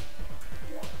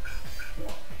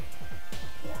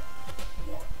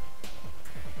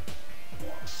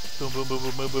 Boom, boom, boom,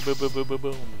 boom, boom, boom, boom, boom, boom, boom,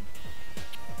 boom.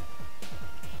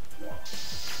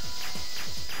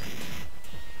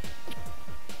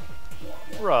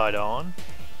 Right on.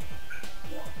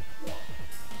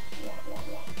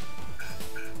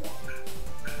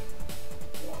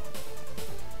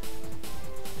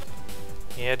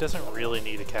 Yeah, it doesn't really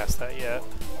need to cast that yet.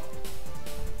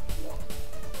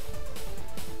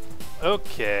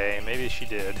 Okay, maybe she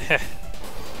did.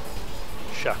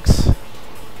 Shucks.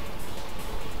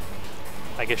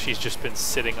 I guess she's just been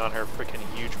sitting on her freaking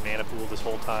huge mana pool this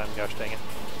whole time, gosh dang it.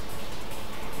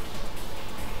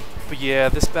 But yeah,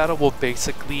 this battle will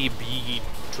basically be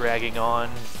dragging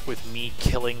on with me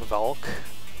killing Valk,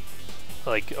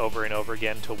 like over and over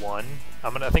again to 1.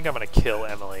 I think I'm gonna kill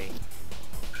Emily.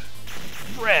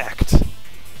 Wrecked!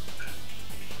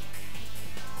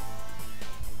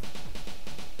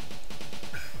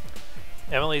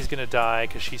 Emily's gonna die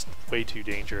because she's way too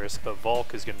dangerous, but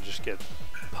Valk is gonna just get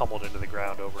pummeled into the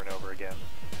ground over and over again.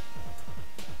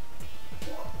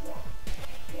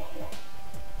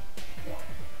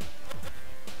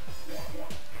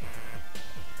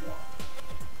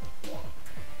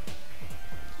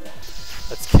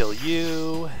 Let's kill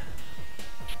you.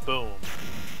 Boom.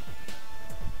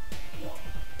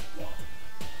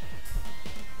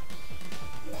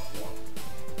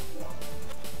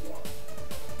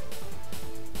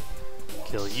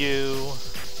 Kill you.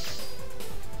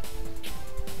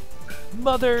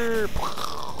 Mother!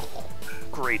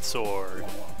 Great sword.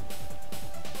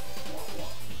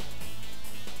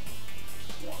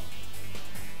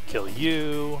 Kill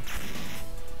you.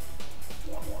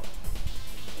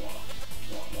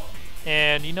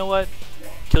 And you know what?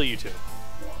 Kill you too.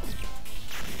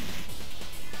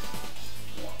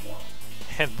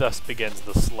 And thus begins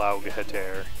the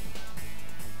Slaugheter.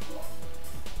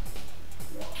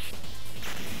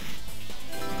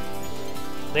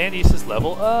 Landis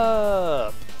level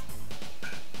up!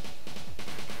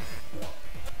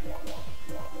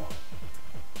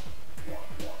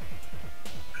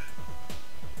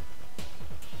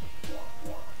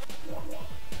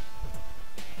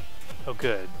 Oh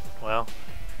good. Well,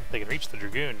 they can reach the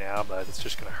Dragoon now, but it's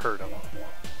just gonna hurt them.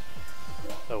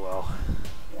 Oh well.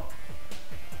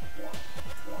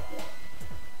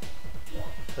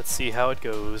 Let's see how it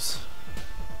goes.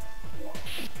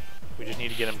 We just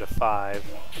need to get him to 5.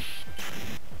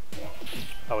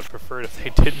 I would prefer it if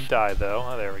they didn't die though.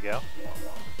 Oh, there we go.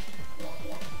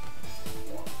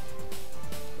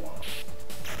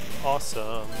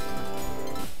 Awesome.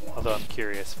 Although I'm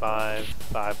curious. 5,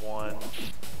 5, 1.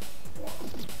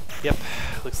 Yep,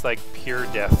 looks like pure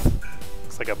death.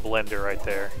 Looks like a blender right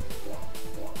there.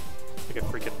 Like a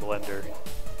freaking blender.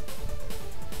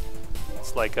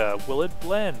 It's like, will it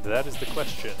blend? That is the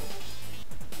question.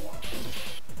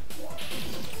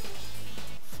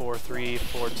 4, 3,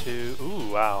 4, 2.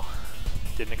 Ooh, wow.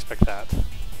 Didn't expect that.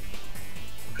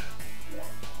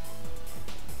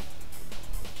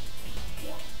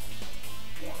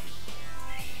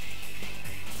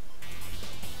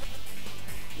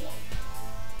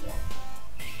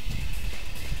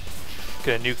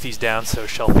 Gonna nuke these down so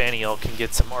Shelfaniel can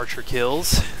get some archer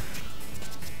kills.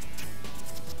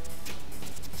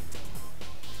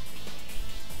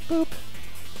 Boop.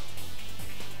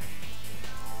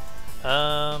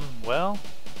 Well,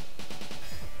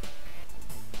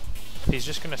 he's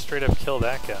just gonna straight up kill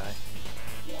that guy.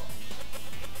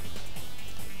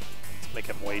 Let's make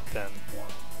him wait then.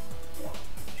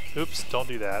 Oops, don't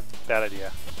do that. Bad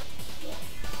idea.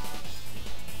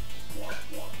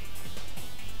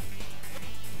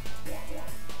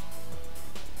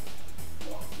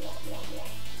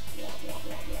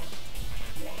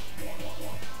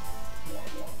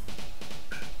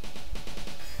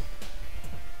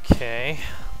 Okay.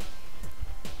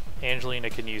 Angelina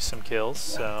can use some kills,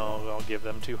 so I'll give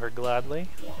them to her gladly.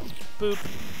 Boop.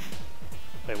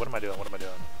 Wait, what am I doing? What am I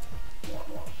doing?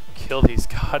 Kill these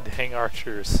god dang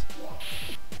archers.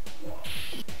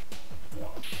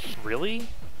 Really?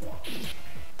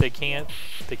 They can't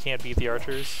beat the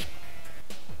archers?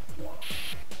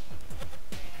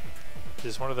 Is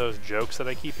this one of those jokes that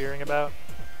I keep hearing about?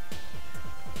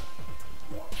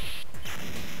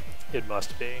 It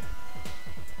must be.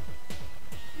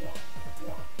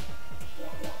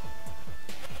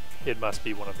 It must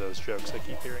be one of those jokes I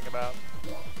keep hearing about.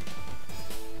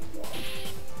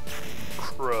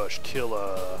 Crush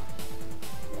killer.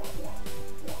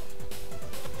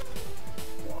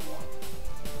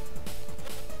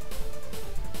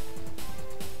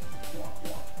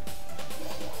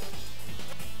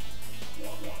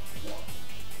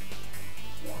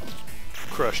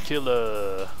 Crush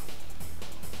killer.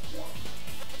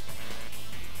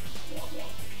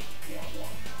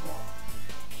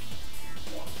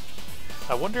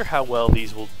 I wonder how well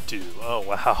these will do. Oh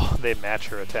wow, they match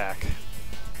her attack.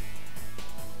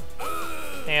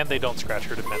 And they don't scratch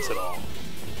her defense at all.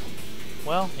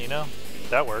 Well, you know,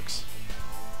 that works.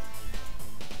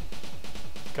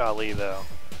 Golly though.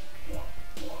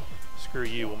 Screw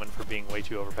you, woman, for being way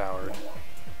too overpowered.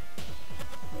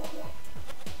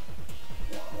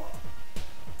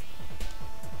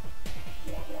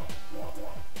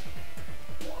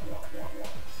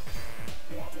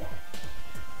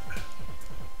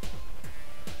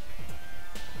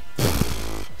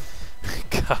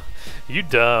 You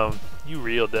dumb. You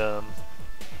real dumb.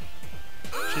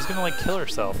 She's gonna like kill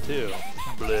herself too.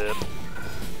 Blip.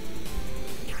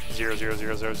 0, 0,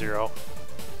 0, 0, 0.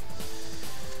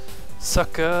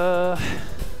 Sucker.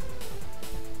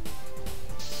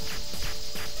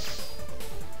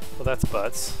 Well, that's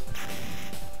butts.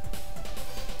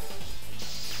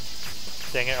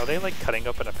 Dang it, are they like cutting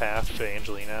open a path to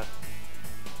Angelina?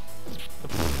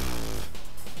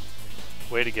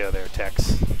 Way to go there,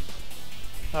 Tex.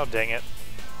 Oh, dang it.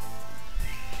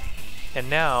 And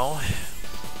now,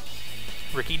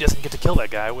 Ricky doesn't get to kill that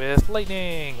guy with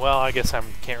lightning. Well, I guess I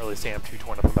can't really say I'm too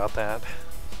torn up about that.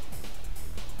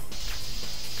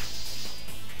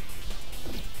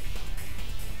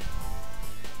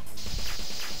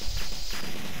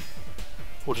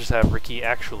 We'll just have Ricky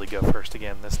actually go first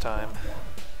again this time.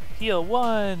 Heal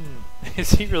 1!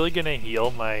 Is he really gonna heal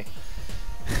my...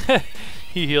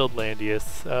 He healed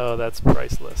Landius. Oh, that's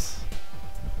priceless.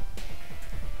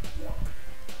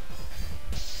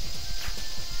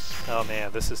 Oh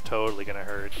man, this is totally gonna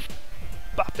hurt.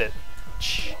 Bop it!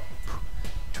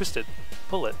 Twist it.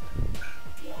 Pull it.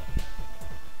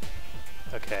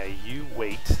 Okay, you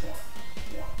wait.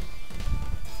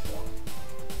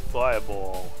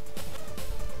 Fireball.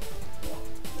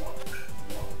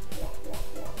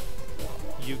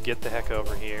 You get the heck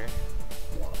over here.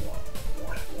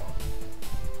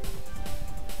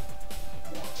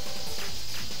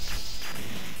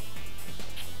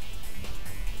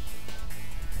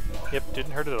 Yep,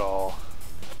 didn't hurt at all.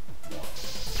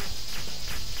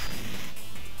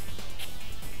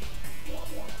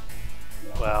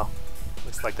 Well,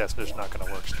 looks like that's just not going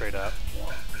to work straight up.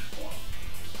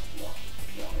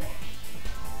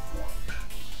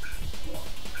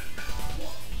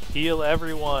 Heal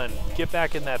everyone! Get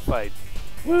back in that fight!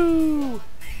 Woo!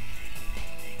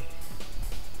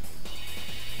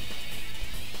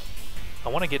 I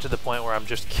want to get to the point where I'm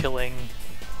just killing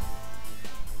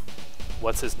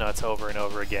what's his nuts over and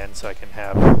over again so I can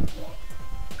have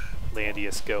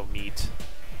Landius go meet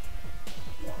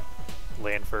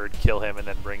Lanford, kill him, and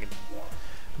then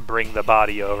bring the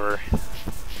body over.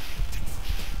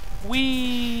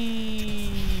 Whee!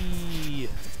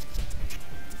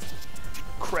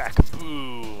 Crack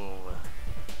boom!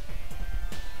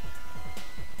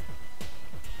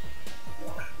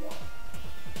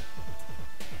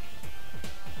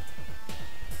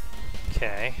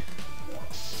 Okay.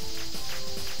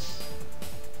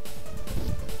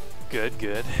 Good,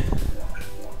 good.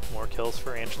 More kills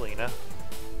for Angelina.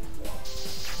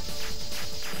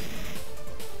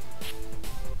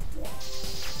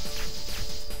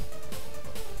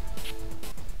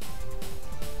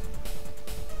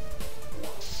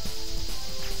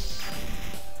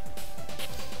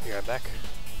 Be right back.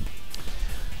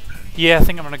 Yeah, I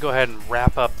think I'm going to go ahead and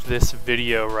wrap up this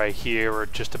video right here. We're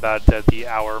just about at the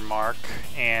hour mark,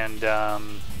 and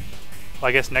well,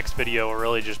 I guess next video will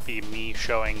really just be me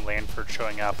showing Lanford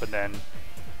showing up and then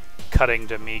cutting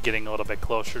to me getting a little bit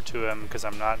closer to him because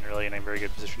I'm not really in a very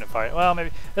good position to fight. Well,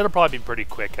 maybe it'll probably be pretty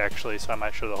quick actually, so I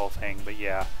might show the whole thing, but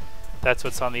yeah, that's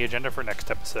what's on the agenda for next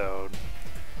episode.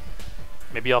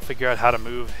 Maybe I'll figure out how to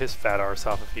move his fat arse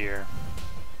off of here.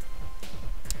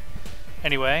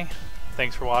 Anyway,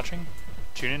 thanks for watching.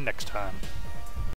 Tune in next time.